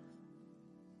return?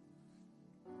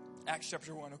 Acts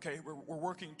chapter 1, okay, we're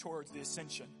working towards the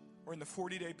ascension. We're in the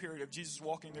 40-day period of Jesus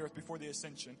walking the earth before the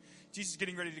ascension. Jesus is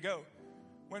getting ready to go.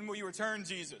 When will you return,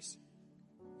 Jesus?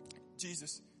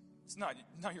 Jesus, it's not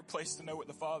your place to know what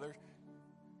the Father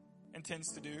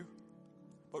intends to do.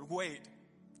 But wait.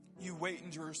 You wait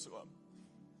in Jerusalem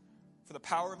for the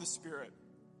power of the Spirit,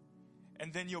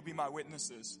 and then you'll be my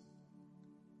witnesses.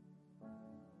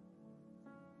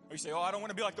 Or you say, I don't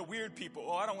want to be like the weird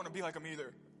people. I don't want to be like them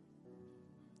either.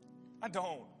 I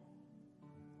don't.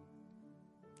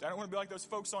 I don't want to be like those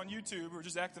folks on YouTube who are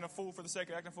just acting a fool for the sake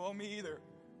of acting a fool. Me either.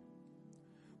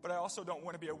 But I also don't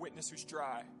want to be a witness who's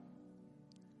dry.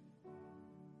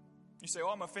 You say,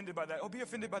 I'm offended by that. Be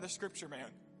offended by the Scripture, man.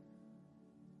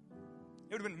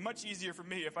 It would have been much easier for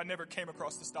me if I never came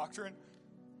across this doctrine.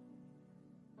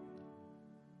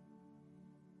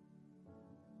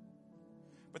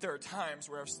 But there are times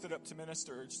where I've stood up to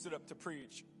minister, stood up to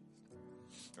preach.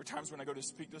 There are times when I go to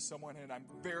speak to someone and I'm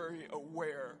very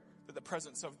aware that the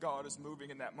presence of God is moving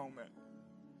in that moment.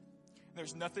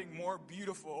 There's nothing more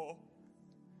beautiful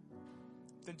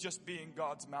than just being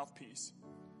God's mouthpiece.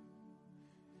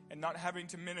 And not having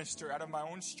to minister out of my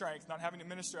own strength, not having to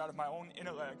minister out of my own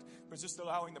intellect, but just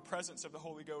allowing the presence of the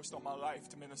Holy Ghost on my life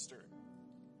to minister.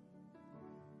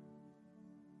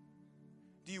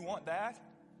 Do you want that?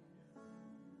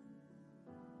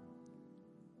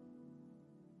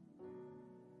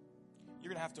 You're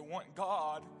going to have to want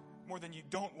God more than you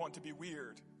don't want to be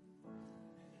weird.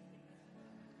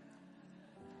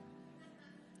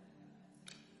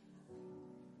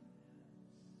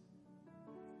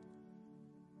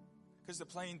 Because the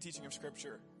plain teaching of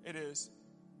Scripture, it is.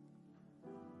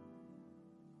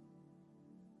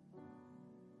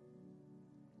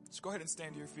 Just go ahead and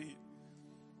stand to your feet.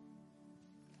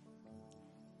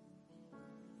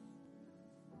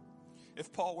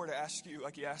 If Paul were to ask you,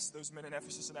 like he asked those men in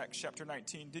Ephesus in Acts chapter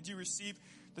 19, did you receive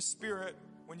the Spirit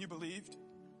when you believed?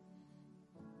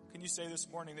 Can you say this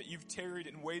morning that you've tarried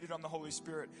and waited on the Holy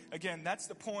Spirit? Again, that's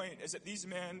the point, is that these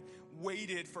men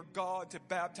waited for God to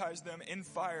baptize them in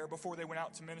fire before they went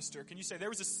out to minister. Can you say, there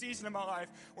was a season in my life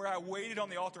where I waited on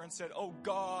the altar and said, oh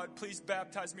God, please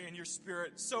baptize me in your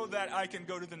Spirit so that I can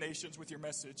go to the nations with your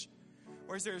message?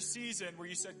 Or is there a season where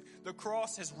you said, the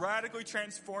cross has radically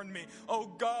transformed me. Oh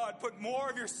God, put more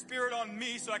of your Spirit on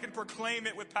me so I can proclaim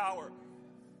it with power.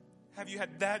 Have you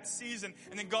had that season?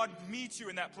 And then God meets you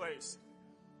in that place.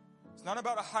 It's not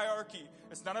about a hierarchy.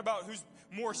 It's not about who's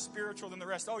more spiritual than the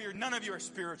rest. None of you are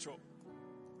spiritual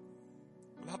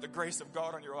without the grace of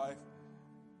God on your life.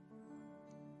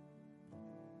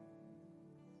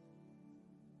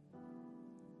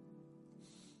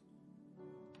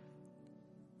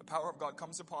 The power of God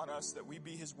comes upon us that we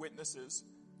be His witnesses.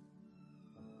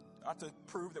 Not to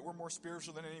prove that we're more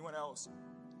spiritual than anyone else,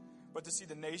 but to see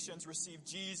the nations receive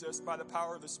Jesus by the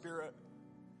power of the Spirit.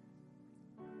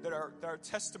 That our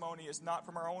testimony is not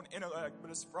from our own intellect,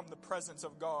 but is from the presence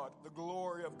of God, the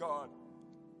glory of God.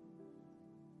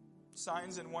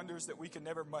 Signs and wonders that we can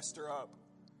never muster up.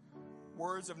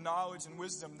 Words of knowledge and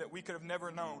wisdom that we could have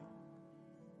never known.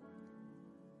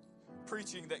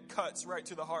 Preaching that cuts right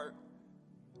to the heart.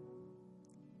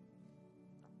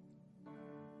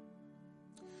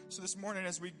 So this morning,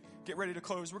 as we get ready to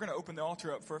close, we're going to open the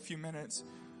altar up for a few minutes.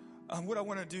 What I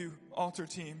want to do, altar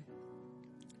team,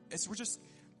 is we'll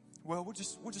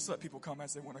just let people come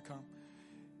as they want to come.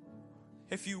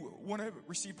 If you want to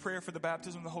receive prayer for the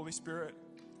baptism of the Holy Spirit,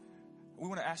 we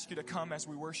want to ask you to come as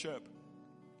we worship.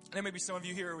 And there may be some of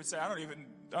you here who would say, I don't even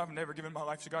I've never given my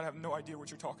life to God. I have no idea what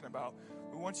you're talking about.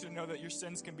 We want you to know that your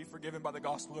sins can be forgiven by the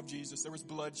gospel of Jesus. There was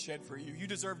blood shed for you. You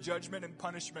deserve judgment and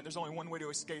punishment. There's only one way to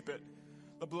escape it.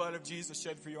 The blood of Jesus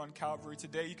shed for you on Calvary.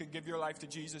 Today you can give your life to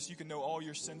Jesus. You can know all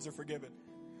your sins are forgiven.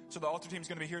 So the altar team is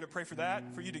going to be here to pray for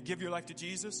that, for you to give your life to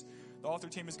Jesus. The altar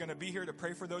team is going to be here to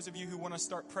pray for those of you who want to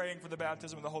start praying for the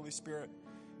baptism of the Holy Spirit.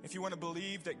 If you want to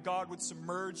believe that God would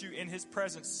submerge you in His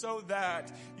presence so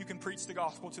that you can preach the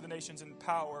gospel to the nations in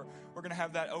power, we're going to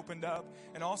have that opened up.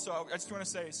 And also, I just want to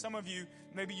say, some of you,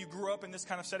 maybe you grew up in this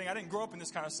kind of setting. I didn't grow up in this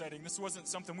kind of setting. This wasn't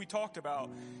something we talked about.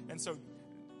 And so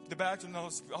the baptism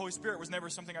of the Holy Spirit was never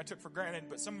something I took for granted.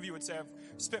 But some of you would say,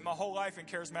 I've spent my whole life in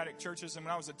charismatic churches, and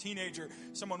when I was a teenager,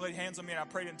 someone laid hands on me and I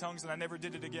prayed in tongues and I never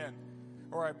did it again.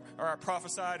 Or I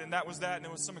prophesied and that was that, and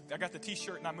it was I got the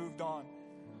t-shirt and I moved on.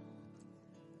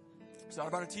 It's not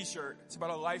about a t-shirt. It's about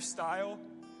a lifestyle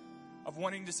of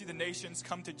wanting to see the nations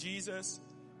come to Jesus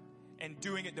and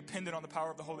doing it dependent on the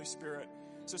power of the Holy Spirit.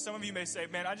 So some of you may say,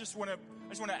 man, I just want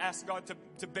to ask God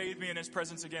to bathe me in His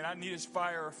presence again. I need His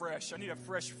fire afresh. I need a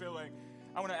fresh filling.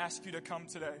 I want to ask you to come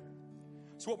today.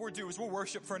 So what we'll do is we'll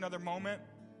worship for another moment.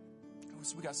 Oh,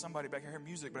 so we got somebody back here hearing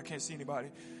music, but I can't see anybody.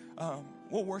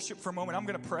 We'll worship for a moment. I'm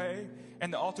going to pray,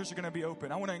 and the altars are going to be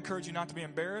open. I want to encourage you not to be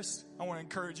embarrassed. I want to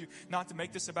encourage you not to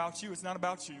make this about you. It's not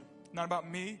about you. Not about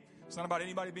me. It's not about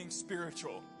anybody being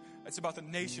spiritual. It's about the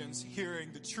nations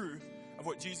hearing the truth of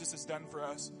what Jesus has done for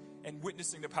us and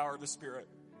witnessing the power of the Spirit.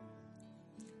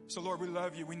 So, Lord, we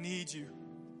love you. We need you.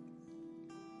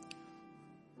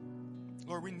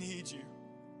 Lord, we need you.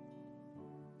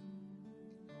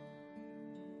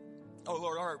 Oh,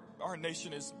 Lord, our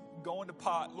nation is going to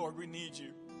pot. Lord, we need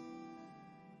you.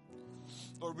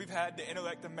 Lord, we've had the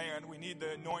intellect of man. We need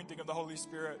the anointing of the Holy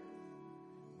Spirit.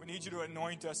 We need you to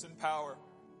anoint us in power.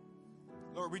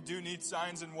 Lord, we do need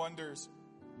signs and wonders.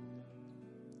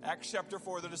 Acts chapter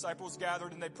 4, the disciples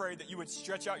gathered and they prayed that you would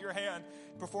stretch out your hand,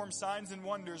 perform signs and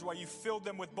wonders while you filled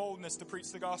them with boldness to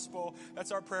preach the gospel.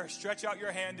 That's our prayer. Stretch out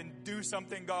your hand and do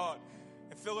something, God,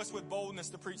 and fill us with boldness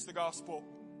to preach the gospel.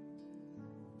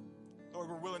 Lord,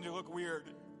 we're willing to look weird.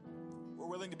 We're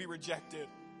willing to be rejected.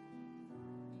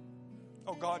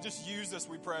 Oh, God, just use us,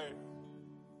 we pray.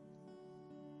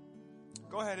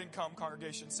 Go ahead and come,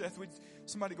 congregation. Seth, would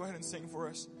somebody go ahead and sing for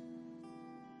us?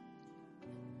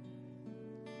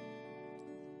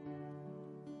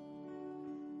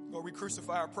 Lord, we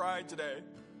crucify our pride today.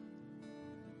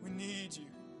 We need you.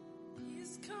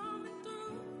 He's coming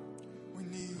through. We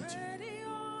need you. Ready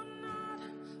or not,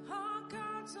 our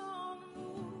God's on the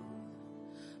move.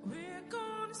 We're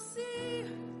gonna see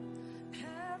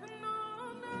heaven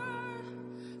on earth.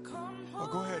 Come Oh,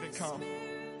 go ahead and come.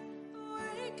 Spirit,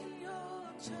 awaken your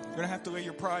church. You're going to have to lay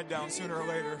your pride down sooner or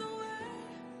later.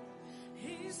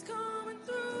 He's coming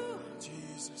through.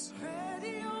 Jesus.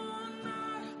 Ready or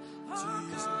not, our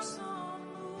Jesus. God's on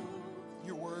the move.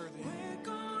 You're worthy. We're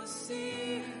gonna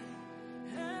see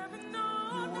heaven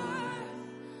on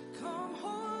earth. Come,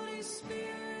 Holy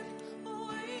Spirit,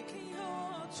 awaken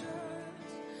your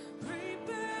church.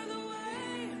 Prepare the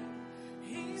way.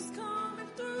 He's coming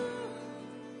through.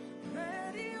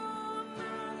 Ready or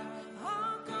not,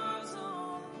 our God's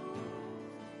on the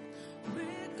move.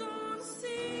 We're gonna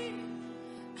see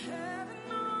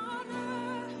heaven on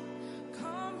earth.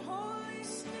 Come, Holy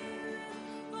Spirit,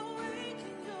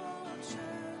 awaken your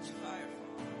church. Fire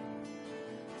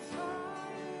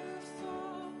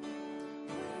fall.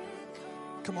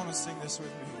 Come on and sing this with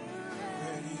me.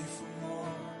 Ready for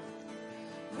more.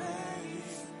 Ready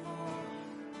for more.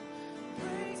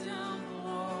 Break down the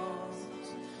walls.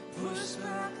 Push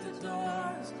back the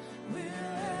doors. We're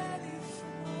ready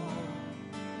for more.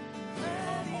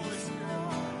 Ready for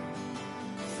more.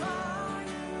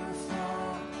 Fire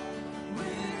fall.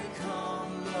 We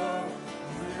come low.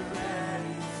 We're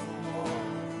ready for more.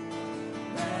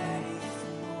 Ready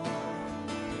for more.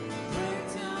 Break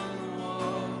down the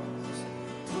walls.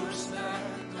 Push back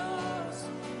the doors.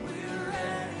 We're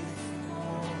ready for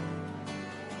more.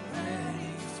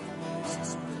 Ready for more.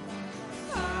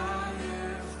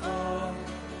 Fire fall.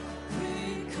 We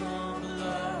come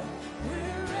low.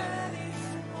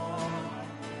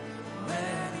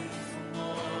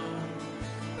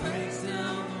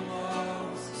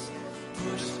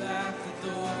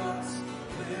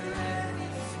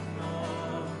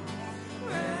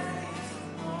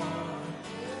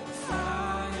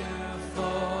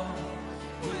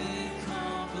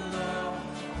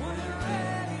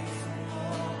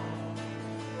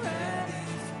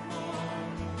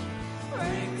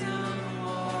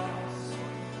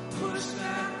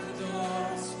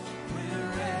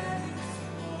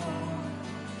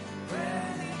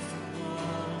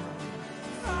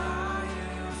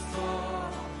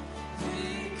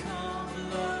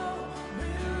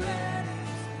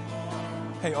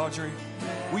 Hey, Audrey,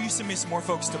 will you send me some more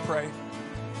folks to pray?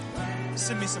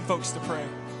 Send me some folks to pray.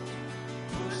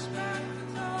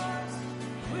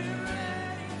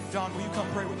 Don, will you come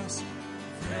pray with us?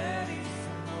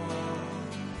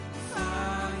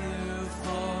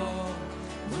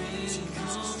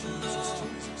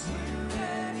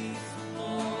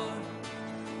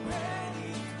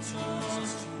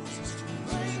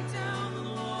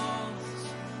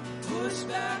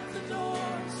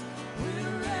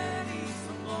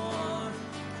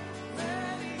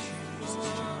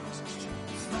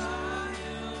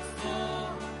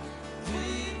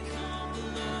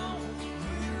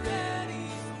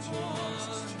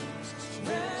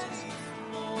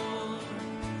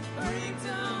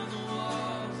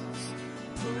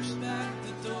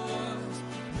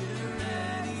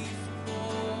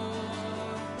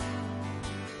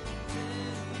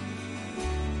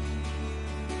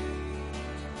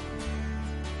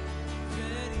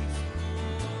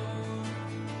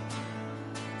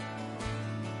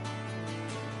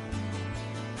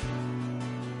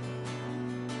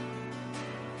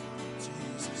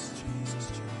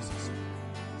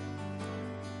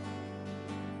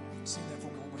 Sing that for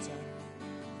me one more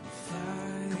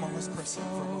time. Come on, let's press in for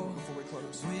a moment before we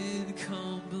close. Wind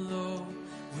come below,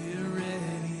 we're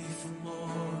ready for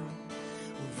more.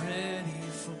 We're ready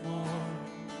for more.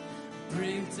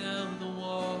 Break down the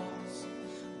walls,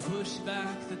 push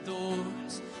back the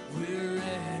doors. We're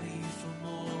ready for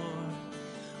more.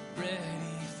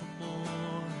 Ready for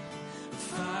more.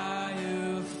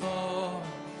 Fire fall,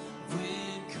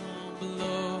 wind come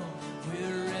below.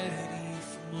 We're ready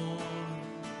for more.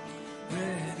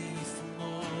 Ready for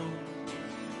more.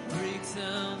 Break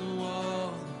down the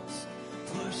walls,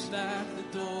 push back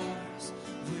the doors.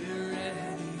 We're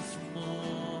ready for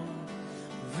more.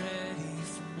 Ready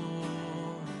for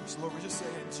more. So Lord, we just say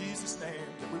in Jesus' name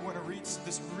that we want to reach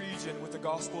this region with the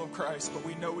gospel of Christ, but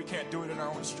we know we can't do it in our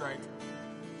own strength.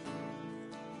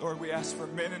 Lord, we ask for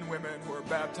men and women who are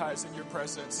baptized in your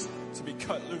presence to be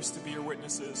cut loose to be your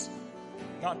witnesses.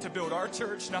 Not to build our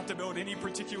church, not to build any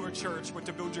particular church, but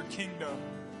to build your kingdom.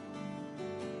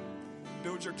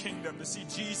 Build your kingdom, to see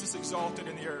Jesus exalted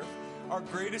in the earth. Our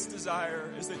greatest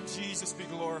desire is that Jesus be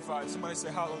glorified. Somebody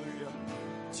say hallelujah.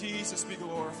 Jesus be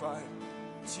glorified.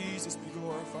 Jesus be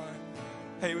glorified.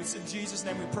 Hey, it's in Jesus'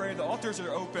 name we pray. The altars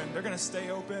are open. They're going to stay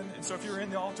open. And so if you're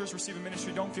in the altars receiving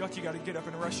ministry, don't feel like you got to get up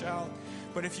and rush out.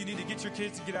 But if you need to get your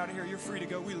kids to get out of here, you're free to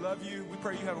go. We love you. We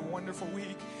pray you have a wonderful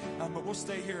week. But we'll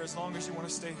stay here as long as you want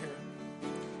to stay here.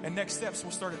 And next steps, we'll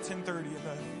start at 10:30 in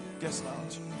the guest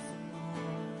lounge.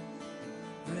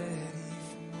 Ready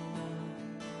for more.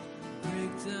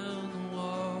 Break down the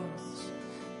walls,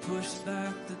 push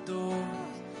back the doors.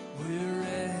 We're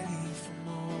ready for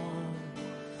more.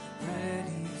 Ready